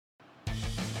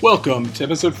Welcome to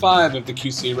episode 5 of the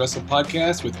QCA Wrestle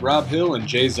Podcast with Rob Hill and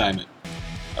Jay Zyman.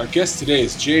 Our guest today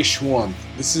is Jay Schwarm.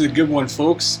 This is a good one,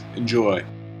 folks. Enjoy.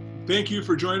 Thank you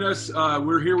for joining us.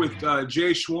 We're here with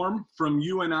Jay Schwarm from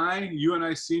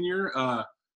UNI Senior.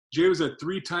 Jay was a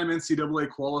 3-time NCAA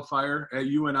qualifier at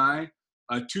UNI,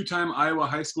 a 2-time Iowa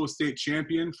High School state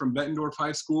champion from Bettendorf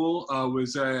High School,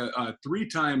 was a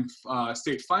 3-time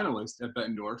state finalist at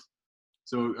Bettendorf.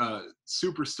 So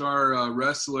superstar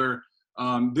wrestler.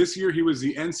 This year he was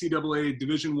the NCAA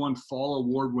Division I Fall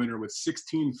Award winner with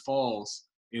 16 falls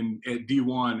at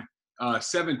D1,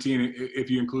 17 if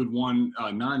you include one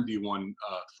non-D1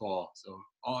 fall. So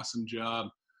awesome job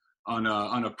on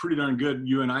a pretty darn good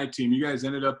UNI team. You guys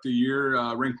ended up the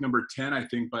year ranked number 10, I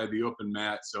think, by the Open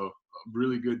Mat. So a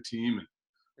really good team. And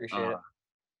Appreciate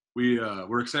it.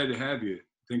 We're excited to have you.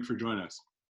 Thanks for joining us.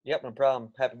 Yep, no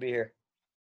problem. Happy to be here.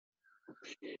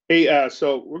 Hey,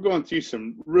 so we're going through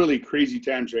some really crazy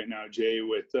times right now, Jay,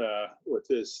 with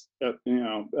this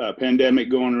pandemic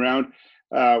going around.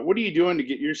 What are you doing to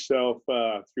get yourself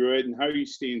through it, and how are you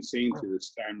staying sane through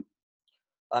this time?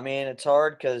 I mean, it's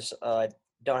hard because I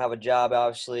don't have a job,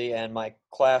 obviously, and my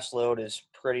class load is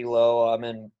pretty low.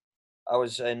 I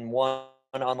was in one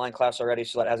online class already,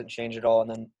 so that hasn't changed at all, and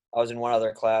then I was in one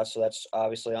other class, so that's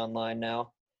obviously online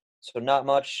now. So not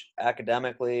much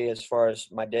academically as far as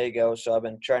my day goes. So I've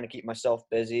been trying to keep myself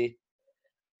busy.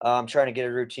 I'm trying to get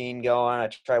a routine going.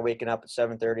 I try waking up at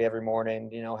 7:30 every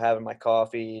morning, having my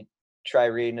coffee, try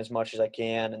reading as much as I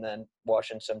can, and then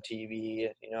watching some TV,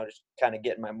 just kind of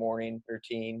getting my morning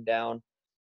routine down.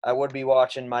 I would be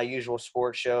watching my usual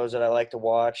sports shows that I like to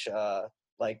watch.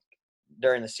 Like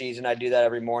during the season, I do that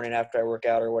every morning after I work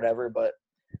out or whatever, but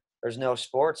there's no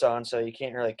sports on, so you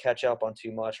can't really catch up on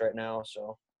too much right now.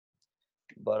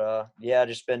 But yeah,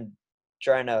 just been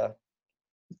trying to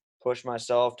push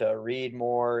myself to read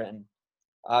more and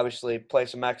obviously play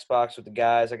some Xbox with the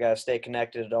guys. I got to stay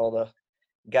connected to all the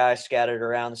guys scattered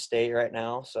around the state right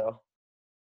now. So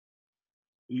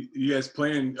You guys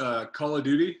playing Call of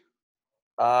Duty?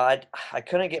 I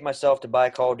couldn't get myself to buy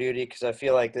Call of Duty because I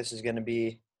feel like this is going to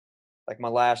be like my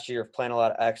last year of playing a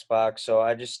lot of Xbox. So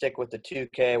I just stick with the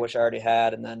 2K, which I already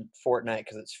had, and then Fortnite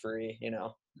because it's free,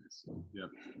 Yep.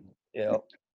 Yep.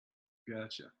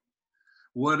 Gotcha.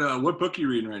 What book are you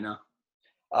reading right now?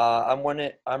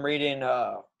 I'm reading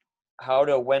How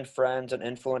to Win Friends and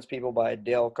Influence People by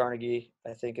Dale Carnegie,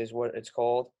 I think is what it's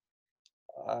called.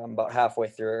 I'm about halfway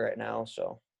through it right now,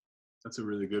 so. That's a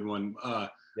really good one.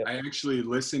 Yep. I actually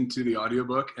listened to the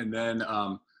audiobook, and then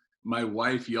my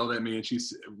wife yelled at me, and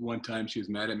one time she was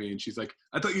mad at me, and she's like,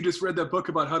 "I thought you just read that book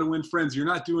about how to win friends. You're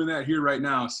not doing that here right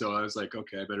now." So I was like,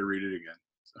 "Okay, I better read it again."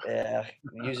 So. Yeah,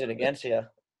 use it against you.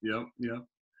 Yep.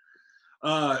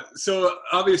 So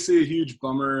obviously a huge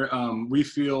bummer. We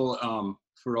feel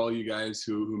for all you guys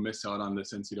who missed out on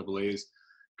this NCAA's.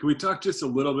 Can we talk just a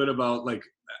little bit about like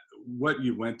what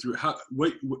you went through?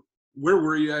 Where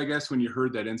were you, I guess, when you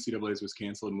heard that NCAA's was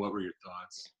canceled, and what were your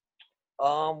thoughts?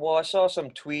 Well, I saw some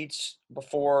tweets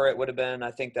before it would have been,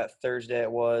 I think that Thursday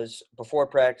it was. Before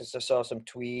practice, I saw some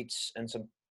tweets and some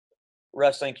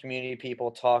wrestling community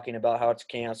people talking about how it's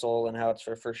canceled and how it's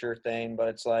for sure thing. But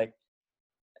it's like,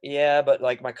 yeah, but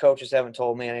like my coaches haven't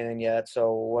told me anything yet,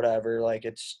 so whatever. Like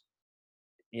it's,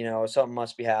 something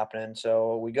must be happening.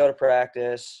 So we go to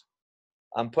practice.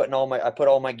 I put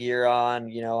all my gear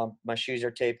on. My shoes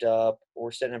are taped up.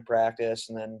 We're sitting in practice,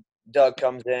 and then Doug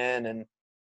comes in, and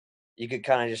you could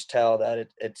kind of just tell that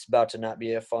it's about to not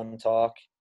be a fun talk.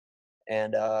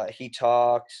 And he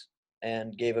talked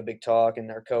and gave a big talk, and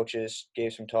our coaches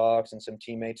gave some talks, and some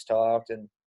teammates talked, and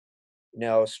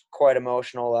it's quite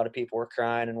emotional. A lot of people were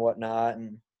crying and whatnot,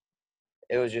 and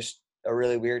it was just a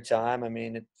really weird time. I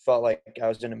mean, it felt like I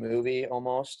was in a movie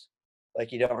almost.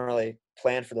 Like you don't really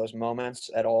plan for those moments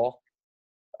at all.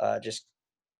 Just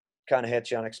kind of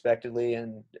hits you unexpectedly,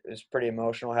 and it was pretty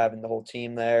emotional having the whole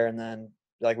team there. And then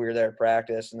like we were there to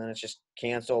practice, and then it's just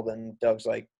canceled. And Doug's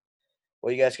like,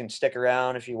 "Well, you guys can stick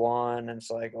around if you want." And it's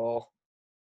like, oh,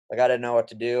 like I didn't know what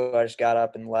to do. I just got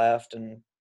up and left, and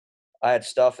I had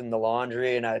stuff in the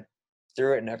laundry, and I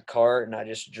threw it in a cart, and I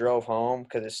just drove home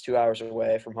because it's 2 hours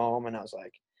away from home. And I was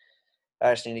like,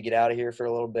 I just need to get out of here for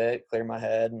a little bit, clear my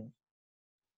head.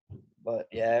 But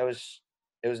yeah, it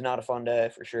was not a fun day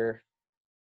for sure.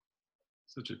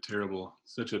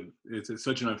 It's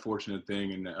such an unfortunate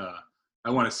thing. And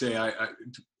I want to say, I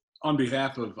on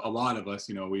behalf of a lot of us,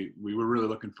 we were really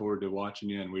looking forward to watching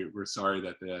you, and we're sorry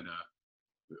that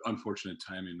unfortunate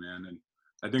timing, man. And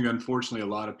I think unfortunately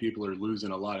a lot of people are losing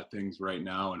a lot of things right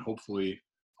now, and hopefully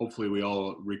hopefully we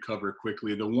all recover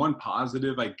quickly. The one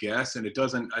positive, I guess, and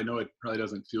I know it probably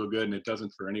doesn't feel good, and it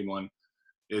doesn't for anyone,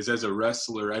 is as a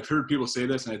wrestler, I've heard people say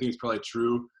this, and I think it's probably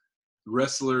true.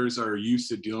 Wrestlers are used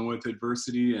to dealing with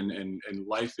adversity, and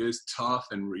life is tough,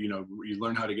 and you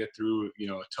learn how to get through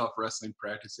tough wrestling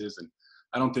practices, and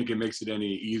I don't think it makes it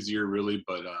any easier really,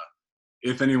 but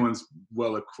if anyone's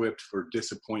well equipped for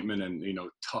disappointment and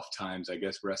tough times, I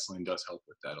guess wrestling does help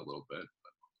with that a little bit.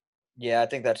 Yeah, I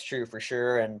think that's true for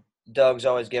sure. And Doug's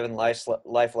always given life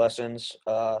lessons.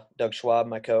 Doug Schwab,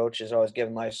 my coach, is always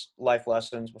given life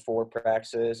lessons before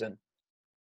practices, and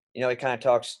he kind of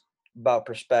talks about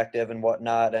perspective and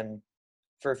whatnot. And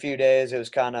for a few days, it was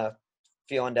kind of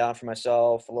feeling down for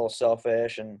myself, a little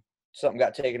selfish, and something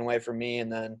got taken away from me.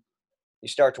 And then you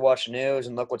start to watch the news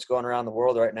and look what's going around the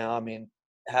world right now. I mean,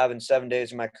 having 7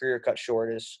 days of my career cut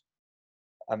short is,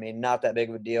 not that big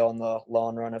of a deal in the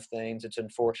long run of things. It's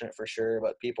unfortunate for sure,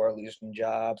 but people are losing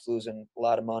jobs, losing a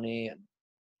lot of money, and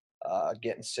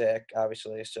getting sick,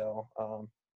 obviously. So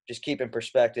just keep in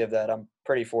perspective that I'm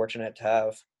pretty fortunate to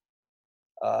have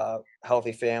a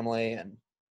healthy family and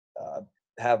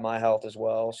have my health as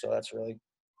well. So that's really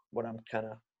what I'm kind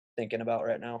of thinking about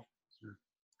right now. Sure.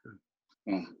 Good.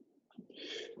 Well,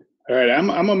 all right, I'm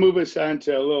gonna move us on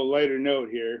to a little lighter note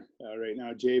here right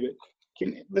now, Jay. But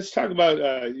let's talk about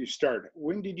your start.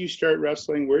 When did you start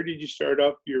wrestling? Where did you start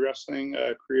up your wrestling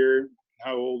career?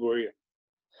 How old were you?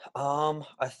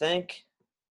 I think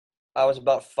I was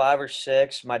about 5 or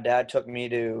 6. My dad took me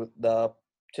to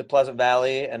Pleasant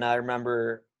Valley, and I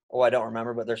remember. Oh, I don't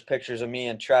remember, but there's pictures of me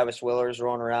and Travis Willers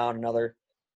rolling around, another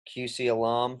QC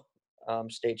alum,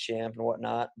 state champ and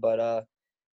whatnot. But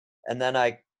and then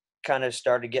I kind of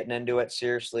started getting into it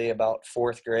seriously about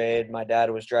 4th grade. My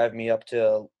dad was driving me up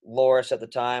to Loris at the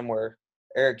time, where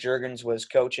Eric Jurgens was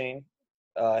coaching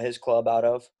his club out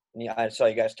of. And I saw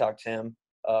you guys talk to him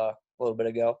a little bit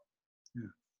ago. Yeah.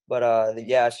 But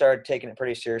I started taking it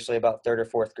pretty seriously about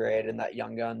 3rd or 4th grade in that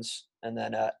Young Guns. And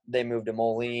then they moved to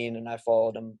Moline, and I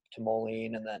followed them to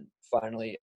Moline, and then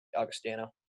finally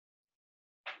Augustana.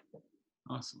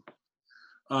 Awesome.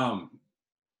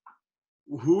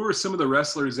 Who were some of the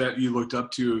wrestlers that you looked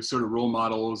up to, sort of role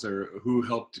models, or who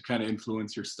helped to kind of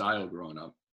influence your style growing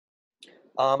up?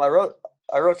 I wrote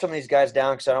some of these guys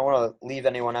down because I don't want to leave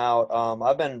anyone out.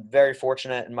 I've been very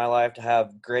fortunate in my life to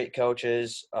have great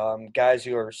coaches, guys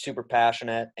who are super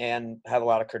passionate and have a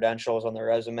lot of credentials on their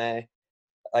resume.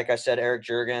 Like I said, Eric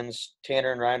Jurgens,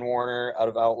 Tanner and Ryan Warner out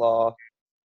of Outlaw,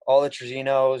 all the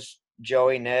Trezinos,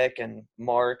 Joey, Nick, and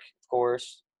Mark, of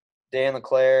course, Dan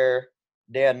LeClaire,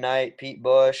 Dan Knight, Pete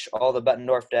Bush, all the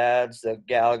Bettendorf dads, the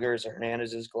Gallaghers,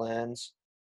 Hernandezes, Glens,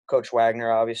 Coach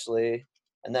Wagner, obviously,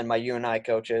 and then my UNI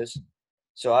coaches.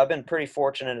 So I've been pretty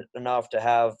fortunate enough to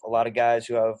have a lot of guys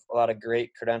who have a lot of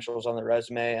great credentials on their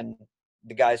resume, and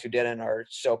the guys who didn't are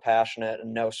so passionate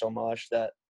and know so much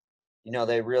that,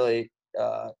 they really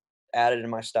added in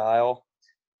my style.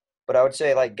 But I would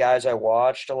say like guys I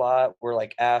watched a lot were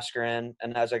like Askren,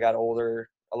 and as I got older,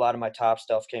 a lot of my top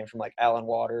stuff came from like Alan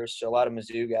Waters. So a lot of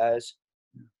Mizzou guys,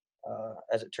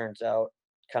 as it turns out,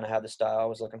 kind of had the style I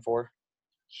was looking for.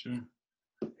 Sure.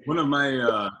 One of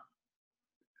my,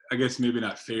 I guess maybe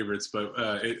not favorites, but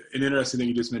an interesting thing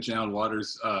you just mentioned, Alan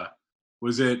Waters.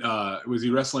 Was he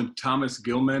wrestling Thomas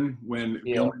Gilman when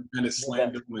Gilman kind of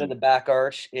slammed him? Did the back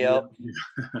arch? Yep.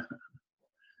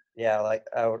 Yeah, like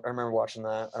I remember watching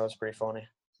that. That was pretty funny.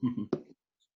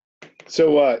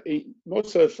 So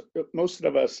most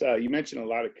of us, you mentioned a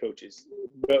lot of coaches,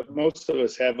 but most of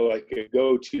us have like a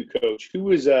go-to coach. Who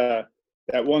was that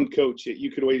one coach that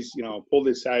you could always, pull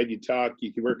this aside, you talk,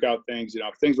 you could work out things, if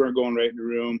things weren't going right in the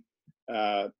room,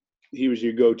 he was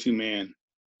your go-to man.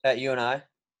 At UNI?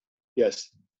 Yes.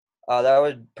 That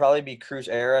would probably be Cruz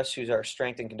Aris, who's our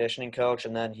strength and conditioning coach,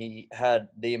 and then he had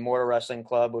the Immortal Wrestling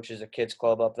Club, which is a kids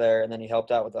club up there, and then he helped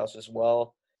out with us as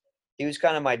well. He was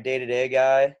kind of my day-to-day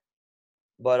guy,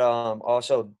 but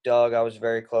also Doug I was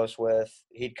very close with.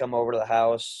 He'd come over to the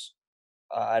house.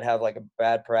 I'd have like a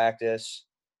bad practice,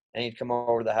 and he'd come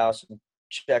over to the house and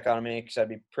check on me because I'd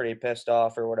be pretty pissed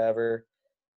off or whatever.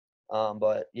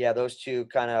 But yeah, those two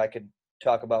kind of I could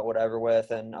talk about whatever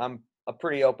with, and I'm a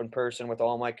pretty open person with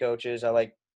all my coaches. I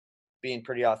like being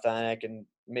pretty authentic and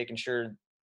making sure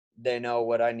they know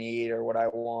what I need or what I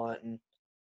want. And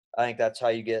I think that's how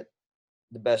you get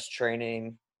the best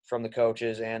training from the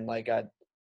coaches, and like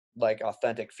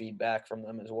authentic feedback from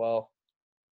them as well.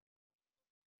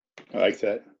 I like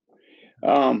that.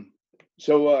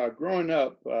 So growing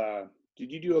up,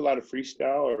 did you do a lot of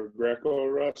freestyle or Greco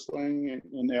wrestling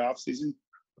in the off season?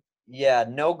 Yeah,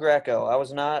 no Greco. I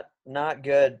was not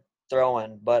good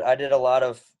throwing, but I did a lot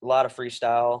of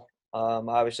freestyle.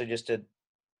 Obviously, just to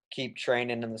keep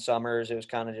training in the summers. It was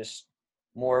kind of just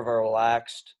more of a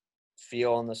relaxed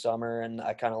feel in the summer, and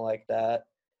I kind of like that.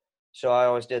 So I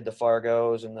always did the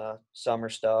Fargos and the summer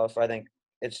stuff. I think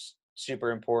it's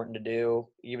super important to do,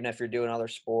 even if you're doing other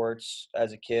sports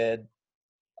as a kid,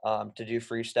 to do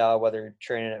freestyle, whether you're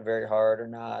training it very hard or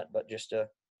not, but just to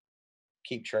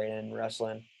keep training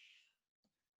wrestling.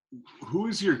 Who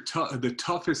is the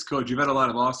toughest coach? You've had a lot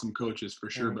of awesome coaches for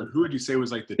sure, but who would you say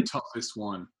was like the toughest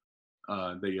one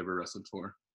that you ever wrestled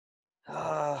for?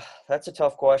 That's a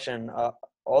tough question.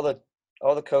 All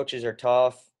the coaches are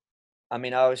tough. I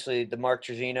mean, obviously, the Mark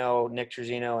Trezino, Nick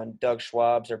Trezino, and Doug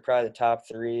Schwabs are probably the top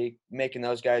three. Making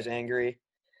those guys angry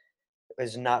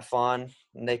is not fun,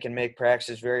 and they can make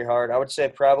practices very hard. I would say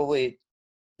probably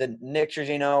the Nick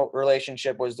Trezino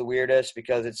relationship was the weirdest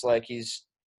because it's like he's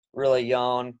really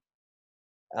young,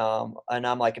 and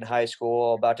I'm like in high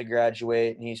school, about to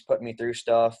graduate, and he's putting me through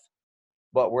stuff.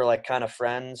 But we're like kind of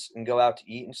friends and go out to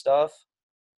eat and stuff.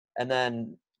 And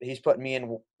then he's putting me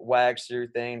in wags through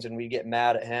things, and we get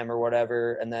mad at him or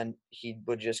whatever, and then he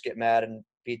would just get mad and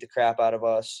beat the crap out of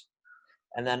us.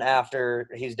 And then after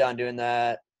he's done doing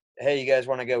that, hey, you guys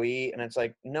want to go eat? And it's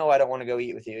like, no, I don't want to go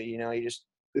eat with you. You know, you just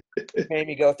made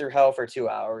me go through hell for 2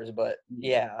 hours. But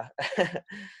yeah.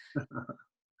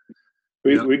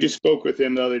 We just spoke with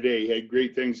him the other day. He had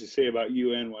great things to say about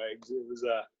you and Wags. It was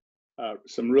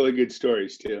some really good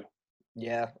stories too.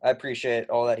 Yeah, I appreciate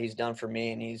all that he's done for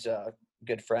me, and he's a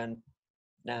good friend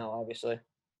now, obviously.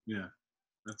 Yeah,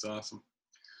 that's awesome.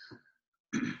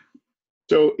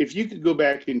 So if you could go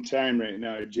back in time right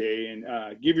now, Jay, and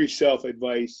give yourself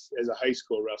advice as a high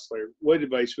school wrestler, what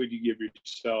advice would you give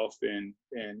yourself, and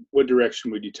what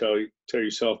direction would you tell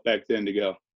yourself back then to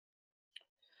go?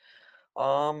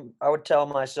 I would tell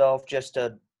myself just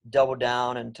to double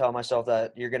down and tell myself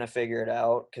that you're going to figure it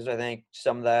out, because I think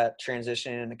some of that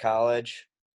transitioning into college,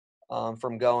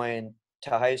 from going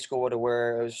to high school to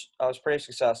where I was pretty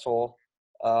successful.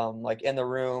 Like in the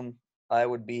room, I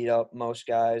would beat up most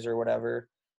guys or whatever.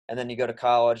 And then you go to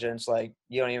college and it's like,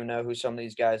 you don't even know who some of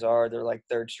these guys are. They're like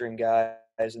third string guys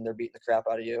and they're beating the crap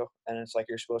out of you. And it's like,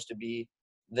 you're supposed to be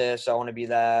this, I want to be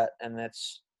that. And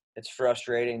it's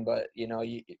frustrating, but you know,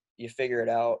 you figure it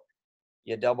out,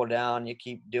 you double down, you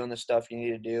keep doing the stuff you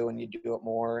need to do, and you do it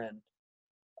more. And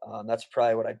that's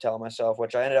probably what I tell myself,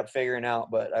 which I ended up figuring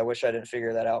out, but I wish I didn't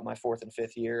figure that out my fourth and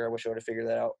fifth year. I wish I would have figured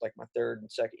that out like my third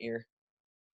and second year.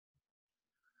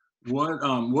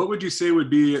 What would you say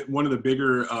would be one of the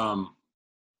bigger,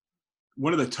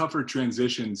 one of the tougher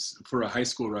transitions for a high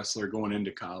school wrestler going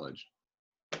into college?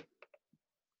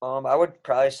 I would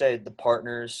probably say the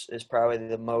partners is probably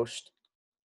is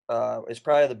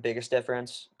probably the biggest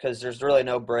difference, because there's really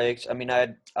no breaks. I mean, I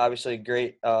had obviously a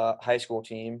great high school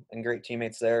team and great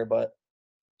teammates there, but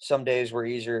some days were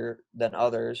easier than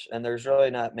others, and there's really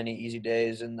not many easy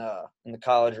days in the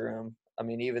college room. I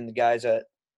mean, even the guys that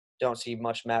don't see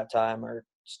much mat time are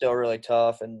still really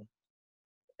tough, and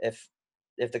if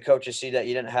the coaches see that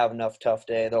you didn't have enough tough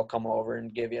day, they'll come over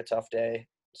and give you a tough day.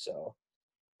 So,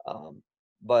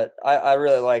 but I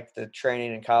really like the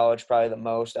training in college probably the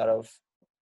most out of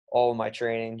all of my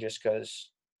training, just because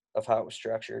of how it was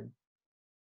structured.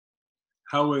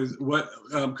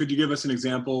 Could you give us an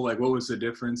example? Like, what was the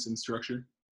difference in structure?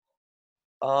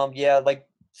 Yeah, like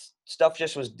stuff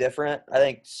just was different. I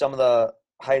think some of the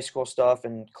high school stuff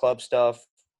and club stuff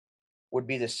would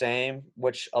be the same,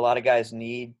 which a lot of guys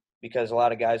need because a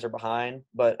lot of guys are behind.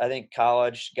 But I think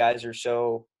college guys are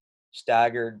so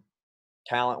staggered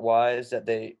talent-wise that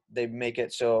they make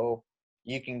it so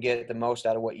you can get the most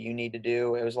out of what you need to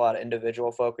do. It was a lot of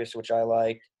individual focus, which I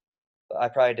liked. I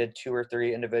probably did 2 or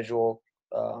 3 individual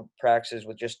practices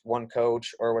with just one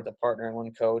coach or with a partner and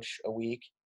one coach a week.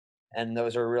 And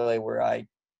those are really where I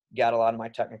got a lot of my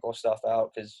technical stuff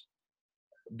out, because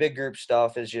big group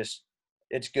stuff is just,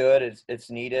 it's good, it's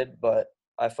needed, but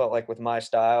I felt like with my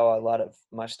style, a lot of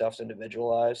my stuff's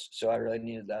individualized, so I really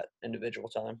needed that individual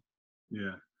time.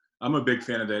 Yeah, I'm a big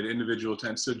fan of that individual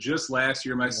time. So just last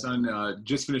year, my son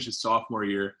just finished his sophomore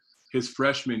year. His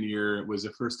freshman year was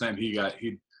the first time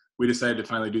we decided to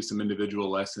finally do some individual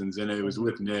lessons, and it was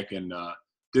with Nick. And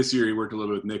this year he worked a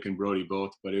little bit with Nick and Brody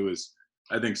both, but it was,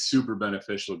 I think, super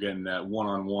beneficial getting that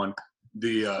one-on-one.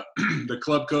 The the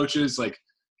club coaches, like,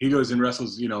 he goes and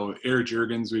wrestles, you know, Eric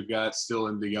Juergens, we've got still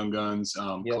in the Young Guns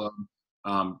club.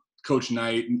 Coach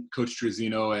Knight, Coach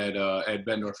Trezino at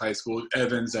Bettendorf High School,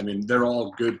 Evans. I mean, they're all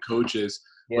good coaches,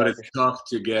 but it's tough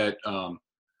to get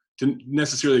to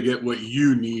necessarily get what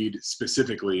you need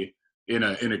specifically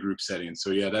in a group setting.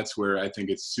 So yeah, that's where I think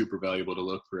it's super valuable to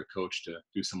look for a coach to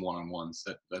do some one-on-ones.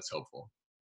 That's helpful.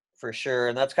 For sure,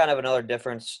 and that's kind of another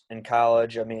difference in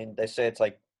college. I mean, they say it's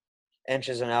like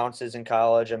inches and ounces in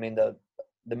college. I mean,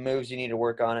 the moves you need to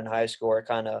work on in high school are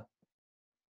kind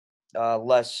of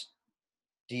less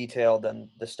detailed than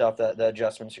the stuff that the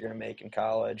adjustments you're going to make in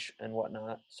college and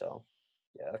whatnot. So,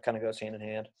 yeah, it kind of goes hand in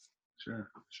hand. Sure.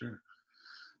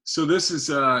 So this is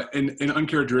an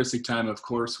uncharacteristic time, of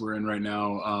course, we're in right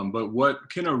now. But what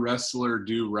can a wrestler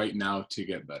do right now to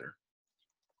get better?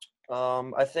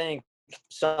 I think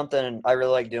something I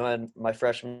really like doing my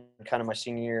freshman, kind of my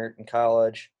senior year in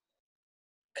college,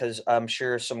 because I'm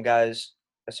sure some guys,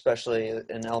 especially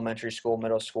in elementary school,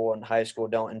 middle school, and high school,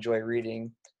 don't enjoy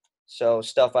reading. So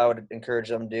stuff I would encourage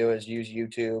them to do is use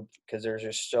YouTube, because there's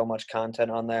just so much content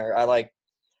on there. I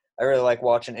really like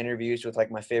watching interviews with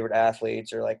like my favorite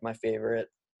athletes or like my favorite,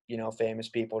 famous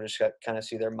people, just kind of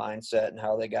see their mindset and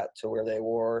how they got to where they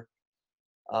were.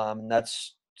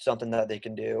 That's something that they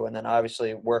can do. And then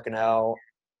obviously working out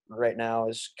right now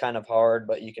is kind of hard,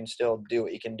 but you can still do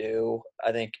what you can do.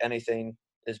 I think anything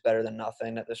is better than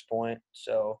nothing at this point.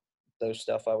 So those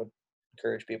stuff I would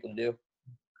encourage people to do.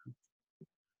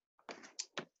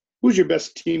 Who's your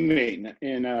best teammate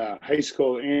in high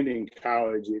school and in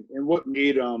college, and what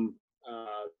made them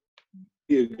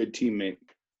be a good teammate?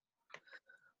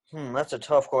 That's a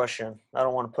tough question. I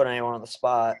don't want to put anyone on the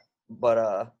spot,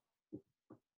 but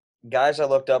guys I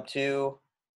looked up to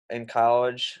in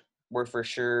college were for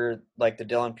sure like the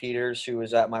Dylan Peters, who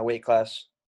was at my weight class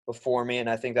before me, and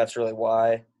I think that's really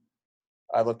why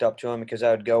I looked up to him, because I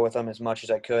would go with him as much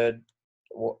as I could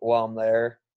while I'm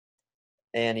there,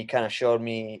 and he kind of showed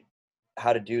me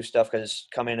how to do stuff, because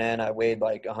coming in I weighed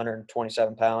like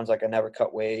 127 pounds, like I never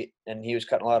cut weight, and he was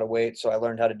cutting a lot of weight, so I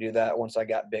learned how to do that once I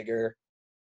got bigger.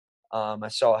 I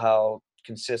saw how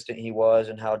consistent he was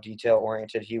and how detail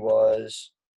oriented he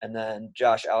was. And then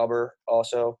Josh Albert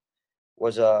also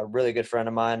was a really good friend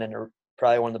of mine, and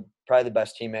probably the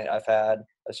best teammate I've had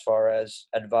as far as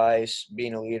advice,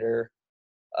 being a leader,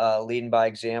 leading by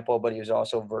example, but he was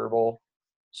also verbal.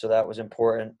 So that was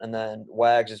important. And then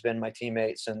Wags has been my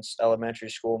teammate since elementary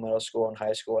school, middle school, and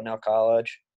high school, and now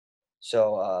college.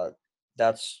 So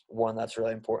that's one that's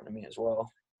really important to me as well.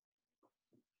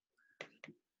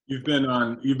 You've been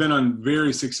on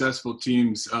very successful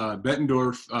teams.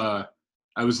 Bettendorf,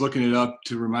 I was looking it up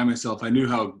to remind myself. I knew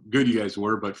how good you guys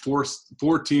were, but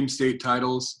four team state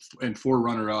titles and 4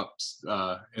 runner-ups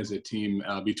as a team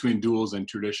between duals and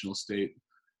traditional state.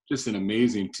 Just an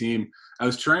amazing team. I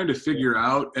was trying to figure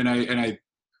out, and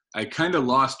I kind of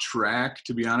lost track,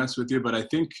 to be honest with you, but I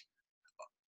think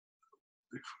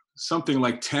something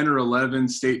like 10 or 11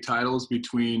 state titles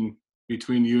between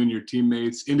you and your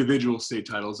teammates, individual state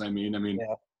titles. I mean,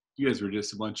 yeah. You guys were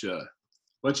just a bunch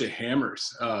of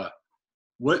hammers.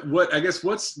 What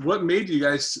made you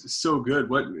guys so good?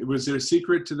 What was there a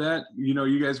secret to that?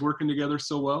 You guys working together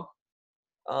so well?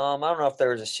 I don't know if there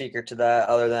was a secret to that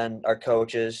other than our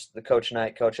coaches, the Coach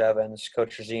Knight, Coach Evans,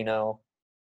 Coach Trezino.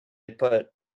 They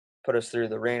put us through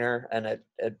the ringer, and it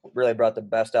really brought the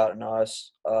best out in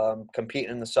us.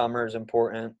 Competing in the summer is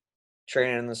important.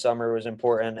 Training in the summer was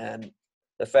important, and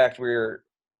the fact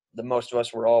most of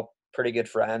us were all pretty good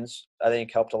friends, I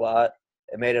think helped a lot.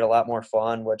 It made it a lot more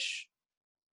fun, which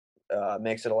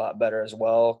makes it a lot better as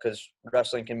well, because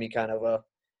wrestling can be kind of a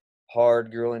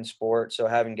hard, grueling sport. So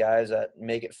having guys that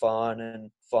make it fun and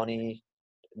funny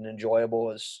and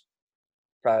enjoyable is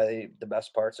probably the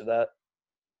best parts of that.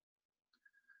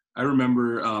 I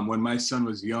remember when my son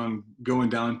was young, going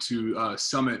down to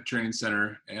Summit Training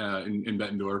Center in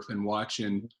Bettendorf and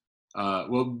watching,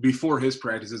 before his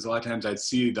practices, a lot of times I'd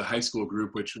see the high school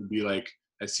group, which would be like,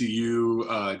 I see you,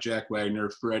 Jack Wagner,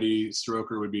 Freddie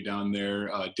Stroker would be down there,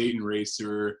 Dayton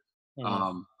Racer,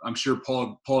 I'm sure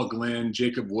Paul Glenn,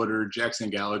 Jacob Woodard, Jackson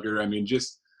Gallagher. I mean,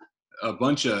 just a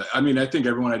bunch of, I think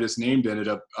everyone I just named ended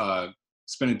up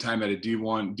spending time at a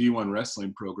D1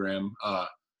 wrestling program.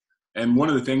 And one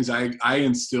of the things I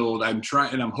instilled, I'm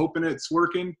trying, and I'm hoping it's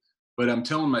working, but I'm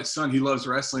telling my son, he loves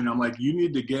wrestling. I'm like, you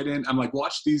need to get in. I'm like,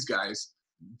 watch these guys.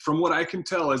 From what I can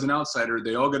tell as an outsider,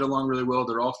 they all get along really well.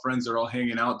 They're all friends. They're all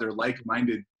hanging out. They're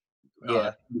like-minded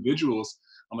individuals.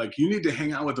 I'm like, you need to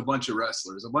hang out with a bunch of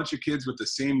wrestlers, a bunch of kids with the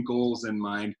same goals in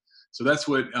mind. So that's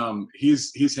what he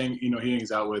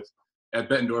hangs out with at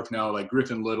Bettendorf now, like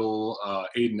Griffin Little,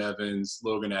 Aiden Evans,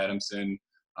 Logan Adamson.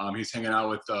 He's hanging out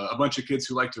with a bunch of kids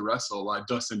who like to wrestle a lot.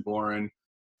 Dustin Boren.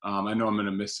 I know I'm going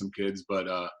to miss some kids, but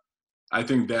I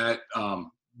think that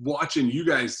watching you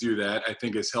guys do that, I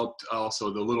think has helped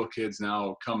also the little kids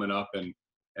now coming up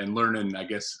and learning, I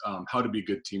guess, how to be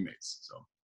good teammates. So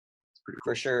it's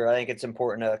For sure. I think it's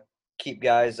important to keep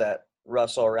guys that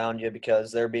wrestle around you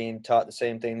because they're being taught the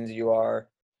same things you are.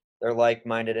 They're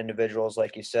like-minded individuals,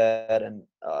 like you said. And,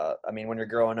 I mean, when you're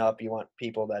growing up, you want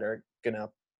people that are going to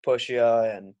push you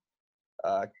and,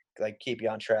 like, keep you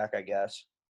on track, I guess.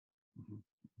 Mhm.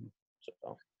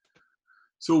 So.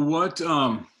 So what,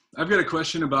 I've got a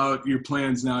question about your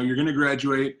plans now. You're going to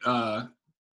graduate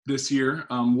this year.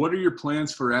 What are your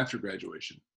plans for after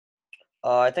graduation?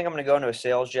 I think I'm going to go into a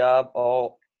sales job.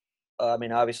 I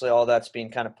mean, obviously, all that's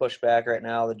being kind of pushed back right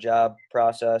now, the job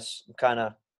process. I'm kind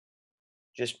of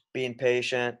just being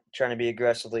patient, trying to be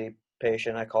aggressively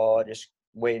patient, I call it, just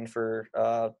waiting for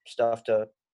stuff to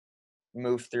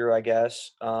move through, I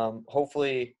guess.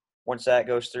 Hopefully, once that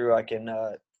goes through, I can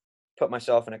put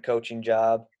myself in a coaching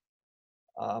job.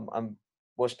 I'm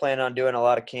was planning on doing a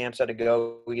lot of camps at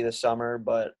Agoge this summer,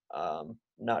 but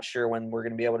not sure when we're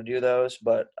going to be able to do those.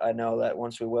 But I know that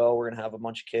once we will, we're going to have a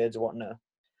bunch of kids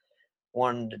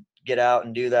wanting to get out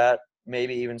and do that.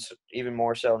 Maybe even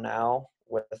more so now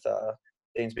with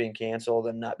things being canceled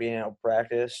and not being able to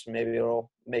practice. Maybe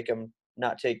it'll make them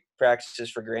not take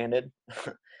practices for granted.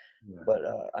 Yeah. But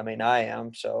I mean, I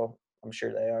am, so I'm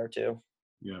sure they are too.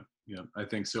 Yeah, yeah, I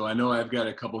think so. I know I've got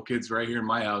a couple kids right here in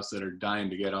my house that are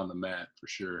dying to get on the mat for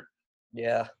sure.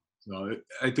 Yeah. So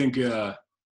I think, so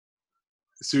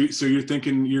you're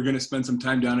thinking you're going to spend some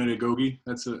time down at Agoge?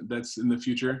 That's in the I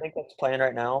future? think that's the plan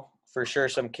right now. For sure,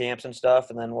 some camps and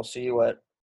stuff, and then we'll see what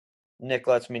Nick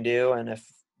lets me do, and if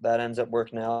that ends up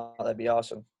working out, that'd be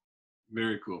awesome.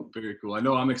 Very cool. Very cool. I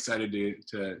know I'm excited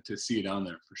to see it on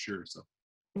there for sure. So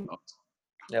Yeah,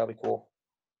 that'll be cool.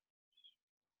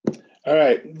 All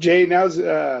right, Jay, now's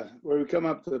where we come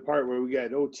up to the part where we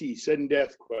got OT, sudden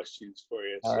death questions for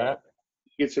you. All So right.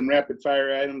 get some rapid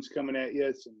fire items coming at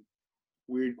you, some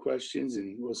weird questions,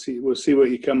 and we'll see what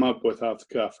you come up with off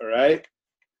the cuff. All right.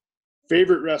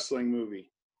 Favorite wrestling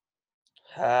movie?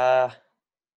 I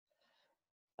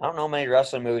don't know many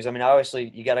wrestling movies. I mean,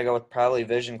 obviously, you got to go with probably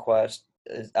Vision Quest.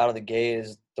 Out of the gate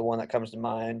is the one that comes to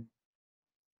mind.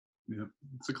 yeah,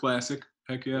 it's a classic.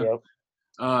 Heck yeah.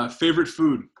 Yep. Favorite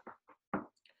food?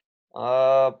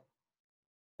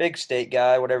 Big steak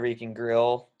guy, whatever you can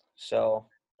grill. So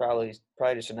probably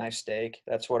just a nice steak.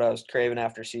 That's what I was craving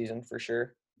after season for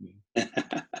sure.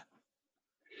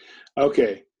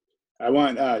 Okay, I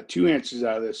want two answers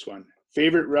out of this one.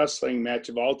 Favorite wrestling match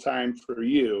of all time for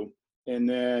you, and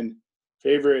then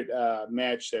favorite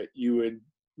match that you would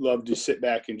love to sit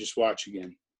back and just watch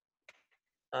again.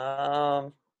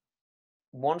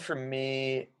 One for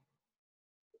me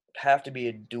have to be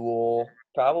a duel.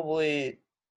 Probably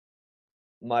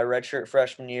my redshirt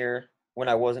freshman year when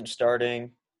I wasn't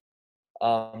starting.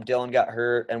 Dylan got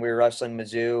hurt, and we were wrestling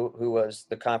Mizzou, who was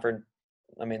the conference.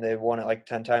 I mean, they've won it like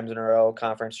 10 times in a row,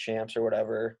 conference champs or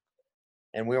whatever.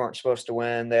 And we weren't supposed to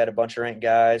win. They had a bunch of ranked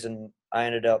guys, and I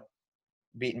ended up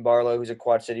beating Barlow, who's a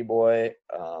Quad City boy.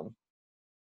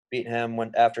 Beating him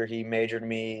after he majored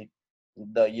me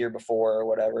the year before or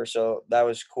whatever. So that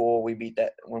was cool. We beat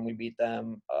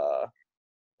them.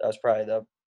 That was probably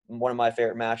one of my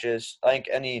favorite matches. I think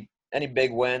any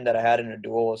big win that I had in a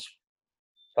duel is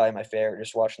probably my favorite.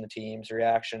 Just watching the team's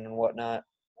reaction and whatnot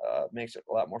makes it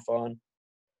a lot more fun.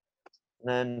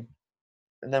 And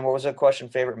then what was the question?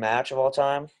 Favorite match of all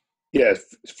time? Yeah,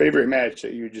 favorite match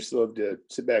that you would just love to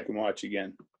sit back and watch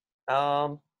again.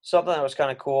 Something that was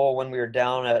kind of cool when we were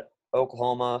down at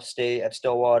Oklahoma State at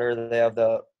Stillwater. They have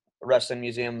the wrestling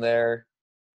museum there.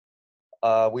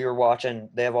 We were watching.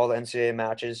 They have all the NCAA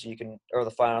matches or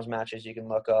the finals matches you can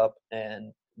look up,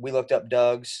 and we looked up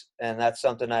Doug's, and that's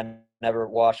something I never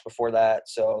watched before that.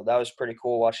 So that was pretty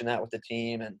cool watching that with the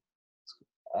team and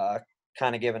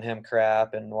kind of giving him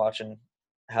crap and watching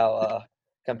how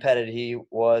competitive he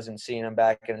was and seeing him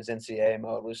back in his NCAA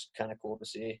mode was kind of cool to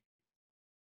see.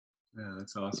 Yeah,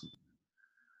 that's awesome.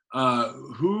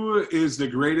 Who is the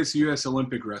greatest U.S.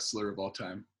 Olympic wrestler of all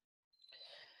time?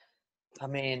 I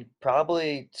mean,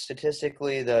 probably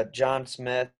statistically the John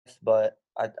Smith, but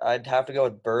I'd have to go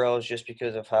with Burroughs just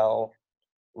because of how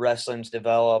wrestling's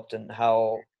developed and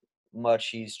how much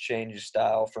he's changed his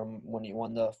style from when he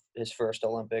won his first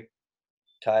Olympic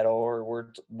title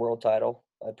or world title.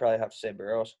 I'd probably have to say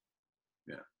Burroughs.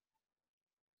 Yeah.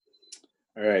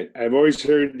 All right. I've always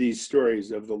heard these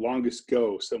stories of the longest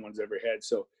go someone's ever had.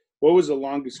 So what was the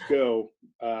longest go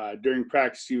during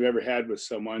practice you've ever had with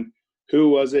someone? Who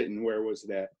was it and where was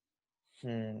that?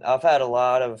 I've had a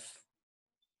lot of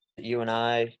you and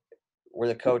I where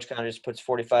the coach kind of just puts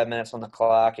 45 minutes on the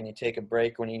clock and you take a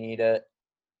break when you need it.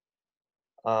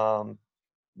 Probably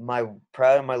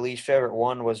my least favorite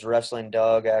one was wrestling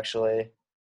Doug, actually,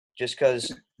 just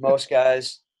because most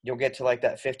guys you'll get to like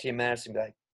that 15 minutes and be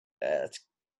like,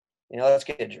 let's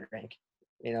get a drink.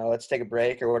 Let's take a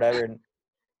break or whatever. And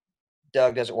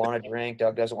Doug doesn't want to drink.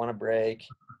 Doug doesn't want to break.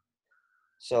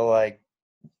 So like,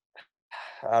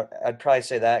 I'd probably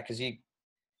say that because he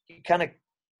kind of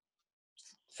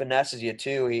finesses you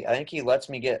too. I think he lets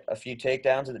me get a few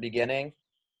takedowns at the beginning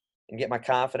and get my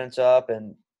confidence up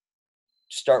and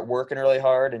start working really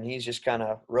hard. And he's just kind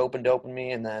of rope and doping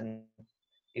me. And then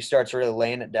he starts really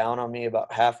laying it down on me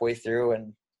about halfway through.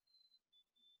 And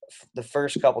the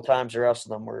first couple times I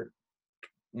wrestled them were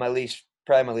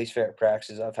probably my least favorite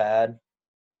practices I've had,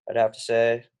 I'd have to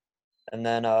say. And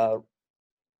then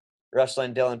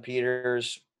wrestling Dylan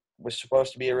Peters was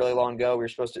supposed to be a really long go. We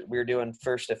were doing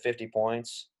first to 50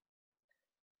 points.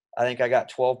 I think I got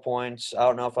 12 points. I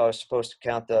don't know if I was supposed to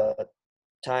count the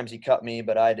times he cut me,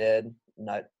 but I did. And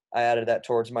I added that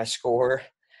towards my score.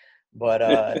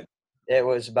 But it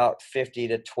was about 50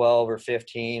 to 12 or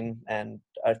 15. And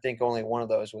I think only one of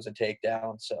those was a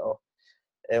takedown. So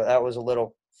that was a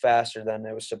little faster than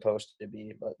it was supposed to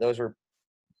be. But those were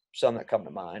some that come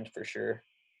to mind for sure.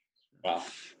 Wow.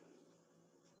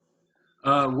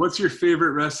 What's your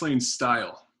favorite wrestling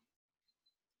style?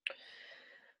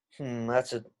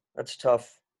 That's a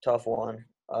tough one.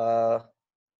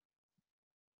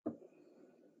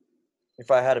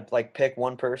 If I had to like pick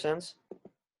one person's.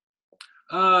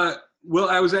 Well,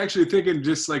 I was actually thinking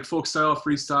just like folk style,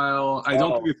 freestyle. I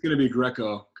don't think it's going to be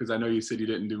Greco because I know you said you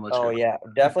didn't do much. Oh, Greco. yeah,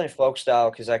 definitely folk style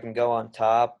because I can go on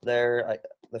top there.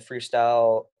 The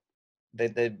freestyle,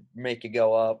 they make you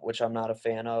go up, which I'm not a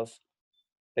fan of.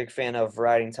 Big fan of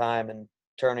riding time and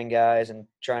turning guys and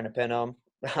trying to pin them,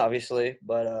 obviously.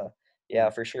 But, yeah,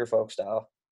 for sure folk style.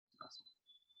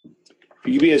 If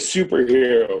you could be a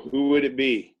superhero, who would it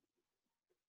be?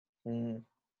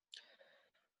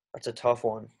 That's a tough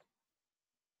one.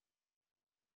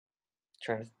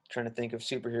 Trying to think of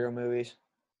superhero movies.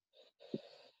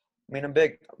 I mean, I'm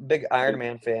big Iron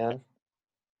Man fan,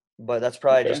 but that's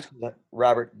probably just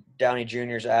Robert Downey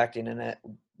Jr.'s acting in it.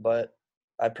 But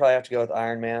I'd probably have to go with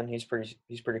Iron Man. He's pretty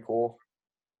cool.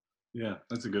 Yeah,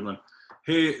 that's a good one.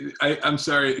 Hey, I'm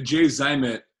sorry, Jay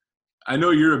Zymet. I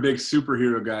know you're a big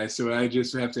superhero guy, so I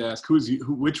just have to ask,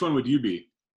 which one would you be?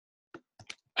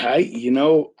 I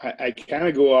kind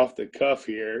of go off the cuff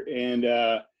here, and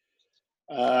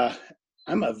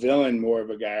I'm a villain more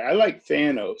of a guy. I like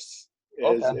Thanos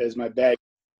as my bag,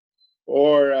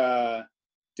 or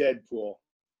Deadpool.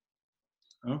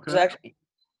 Okay. Actually,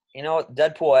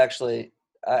 Deadpool actually,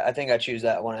 I think I choose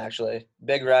that one actually.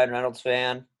 Big Ryan Reynolds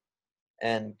fan,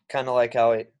 and kind of like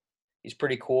how he's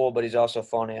pretty cool, but he's also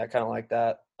funny. I kind of like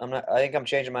that. I think I'm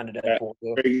changing mine to Deadpool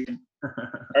too.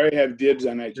 I already have dibs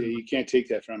on that, Jay. You can't take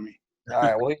that from me. All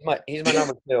right. Well, he's my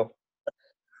number 2.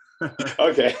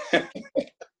 Okay.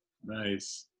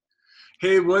 Nice.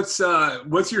 Hey, what's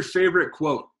your favorite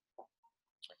quote?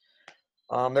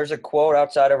 There's a quote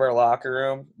outside of our locker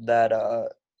room that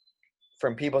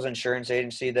from People's Insurance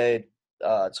Agency. They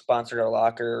sponsored our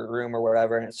locker room or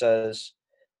whatever, and it says,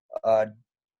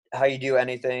 "How you do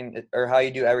anything or how you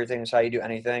do everything is how you do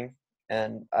anything."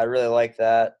 And I really like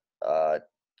that.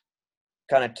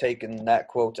 Kind of taking that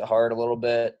quote to heart a little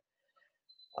bit.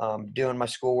 Doing my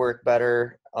schoolwork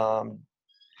better.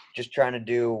 Just trying to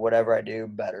do whatever I do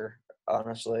better,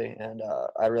 honestly. And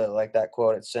I really like that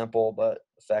quote. It's simple but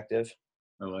effective.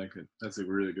 I like it. That's a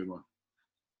really good one.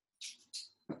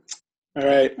 All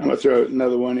right, I'm gonna throw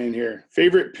another one in here.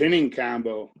 Favorite pinning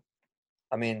combo?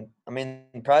 I mean,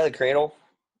 probably the cradle.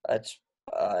 That's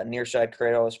near side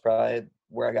cradle is probably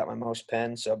where I got my most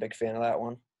pins. So big fan of that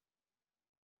one.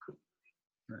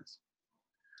 Nice.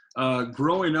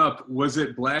 Growing up, was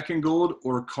it black and gold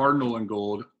or cardinal and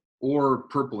gold or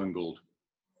purple and gold?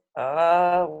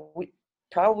 We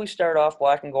probably started off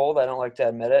black and gold. I don't like to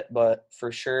admit it, but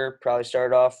for sure, probably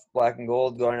started off black and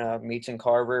gold, going to Meats and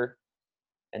Carver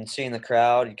and seeing the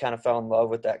crowd. You kind of fell in love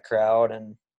with that crowd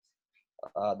and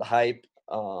the hype.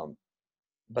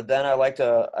 But then I liked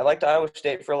Iowa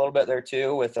State for a little bit there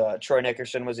too. With Troy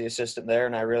Nickerson was the assistant there,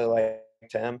 and I really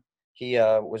liked him. He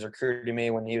was recruiting me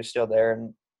when he was still there,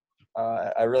 and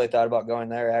I really thought about going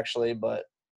there actually. But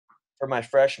for my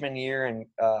freshman year in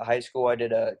high school, I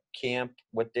did a camp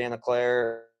with Dan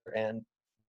LeClaire, and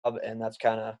that's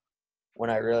kind of when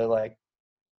I really liked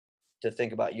to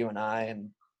think about UNI and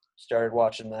started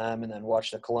watching them, and then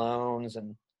watched the Colognes,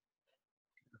 and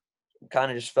kind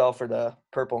of just fell for the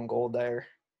purple and gold there.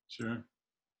 Sure.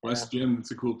 West Gym,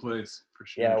 it's a cool place for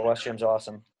sure. Yeah, West Gym's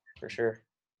awesome for sure.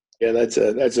 Yeah, that's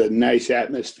a nice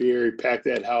atmosphere. You pack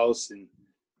that house and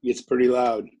it gets pretty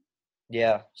loud.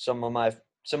 Yeah, some of my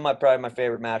probably my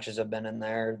favorite matches have been in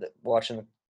there. Watching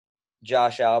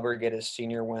Josh Albert get his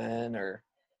senior win, or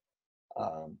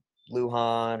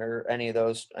Lujan, or any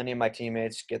of my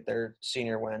teammates get their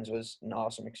senior wins was an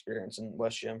awesome experience in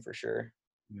West Gym for sure.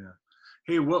 Yeah.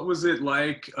 Hey, what was it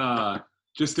like,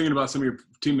 just thinking about some of your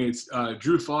teammates,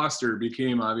 Drew Foster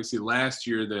became obviously last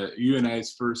year the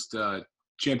UNI's first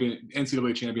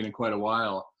NCAA champion in quite a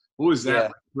while. What was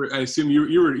that? Yeah. I assume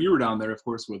you were down there, of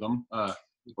course, with him,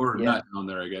 or not down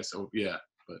there, I guess. Oh, yeah.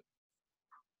 But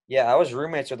yeah, I was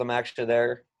roommates with him actually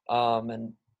there.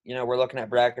 And we're looking at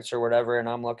brackets or whatever, and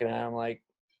I'm looking at him like,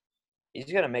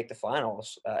 he's gonna make the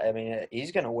finals. I mean,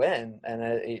 he's gonna win,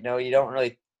 and you don't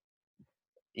really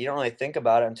think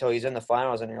about it until he's in the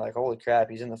finals, and you're like, holy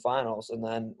crap, he's in the finals. And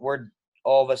then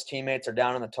all of us teammates are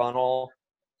down in the tunnel,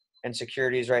 and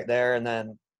security's right there, and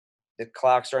then the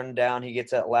clock's running down. He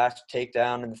gets that last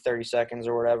takedown in the 30 seconds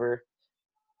or whatever,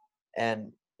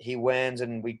 and he wins,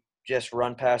 and we just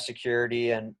run past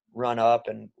security and run up,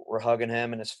 and we're hugging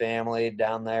him and his family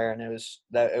down there, and it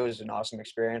was an awesome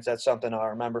experience. That's something I'll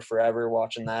remember forever,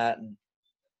 watching that, and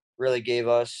really gave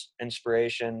us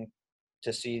inspiration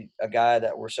to see a guy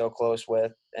that we're so close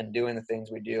with and doing the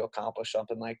things we do accomplish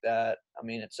something like that. I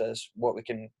mean, it says what we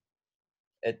can.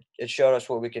 It showed us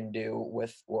what we can do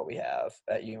with what we have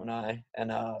at UNI,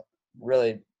 and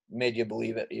really made you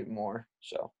believe it even more.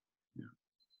 So,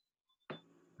 yeah.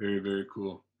 Very, very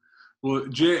cool. Well,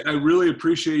 Jay, I really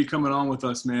appreciate you coming on with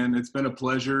us, man. It's been a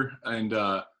pleasure, and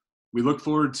we look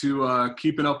forward to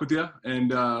keeping up with you,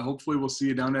 and hopefully we'll see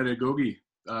you down at Agoge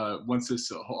once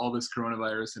all this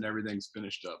coronavirus and everything's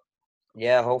finished up.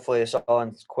 Yeah, hopefully it's all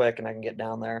ends quick and I can get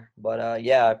down there. But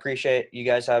yeah, I appreciate you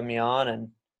guys having me on, and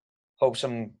hope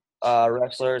some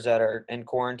wrestlers that are in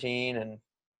quarantine and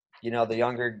the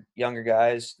younger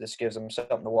guys, this gives them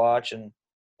something to watch and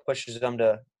pushes them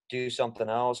to do something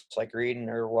else, like reading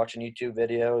or watching YouTube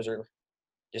videos or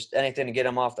just anything to get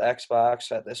them off the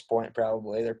Xbox at this point.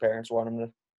 Probably their parents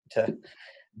want them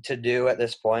to do at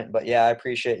this point. But yeah, I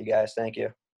appreciate you guys. Thank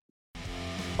you.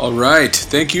 All right.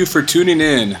 Thank you for tuning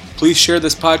in. Please share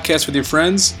this podcast with your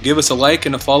friends. Give us a like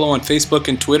and a follow on Facebook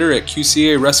and Twitter at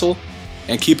QCA Wrestle.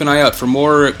 And keep an eye out for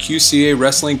more QCA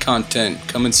wrestling content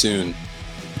coming soon.